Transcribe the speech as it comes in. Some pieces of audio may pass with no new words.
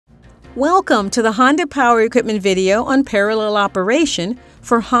Welcome to the Honda Power Equipment video on parallel operation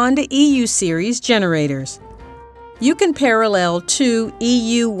for Honda EU series generators. You can parallel two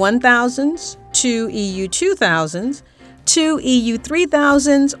EU1000s, two EU2000s, two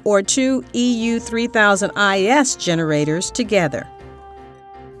EU3000s, or two EU3000i's generators together.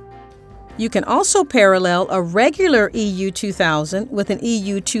 You can also parallel a regular EU2000 with an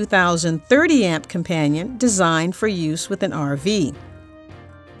EU3000 amp companion designed for use with an RV.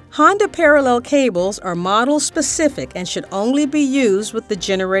 Honda parallel cables are model specific and should only be used with the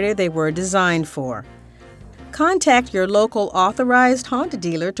generator they were designed for. Contact your local authorized Honda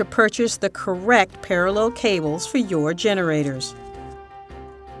dealer to purchase the correct parallel cables for your generators.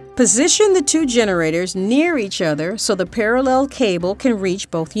 Position the two generators near each other so the parallel cable can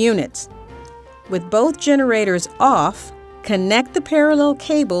reach both units. With both generators off, connect the parallel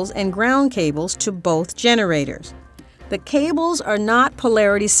cables and ground cables to both generators. The cables are not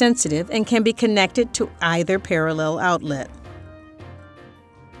polarity sensitive and can be connected to either parallel outlet.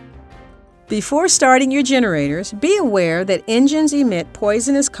 Before starting your generators, be aware that engines emit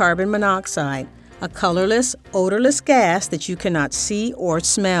poisonous carbon monoxide, a colorless, odorless gas that you cannot see or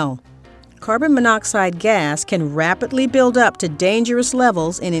smell. Carbon monoxide gas can rapidly build up to dangerous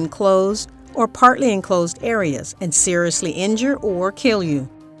levels in enclosed or partly enclosed areas and seriously injure or kill you.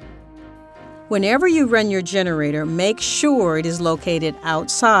 Whenever you run your generator, make sure it is located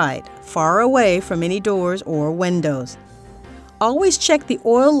outside, far away from any doors or windows. Always check the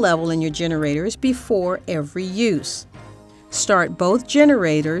oil level in your generators before every use. Start both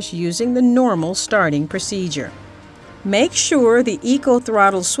generators using the normal starting procedure. Make sure the eco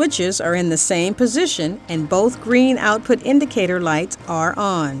throttle switches are in the same position and both green output indicator lights are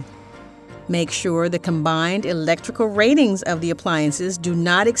on. Make sure the combined electrical ratings of the appliances do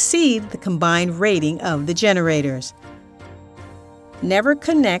not exceed the combined rating of the generators. Never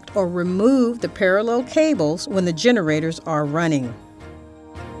connect or remove the parallel cables when the generators are running.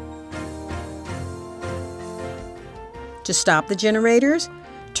 To stop the generators,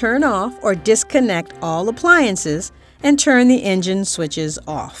 turn off or disconnect all appliances and turn the engine switches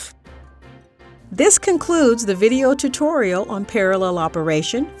off. This concludes the video tutorial on parallel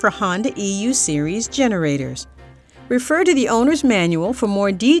operation for Honda EU series generators. Refer to the owner's manual for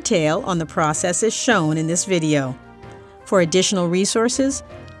more detail on the processes shown in this video. For additional resources,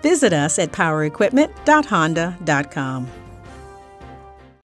 visit us at powerequipment.honda.com.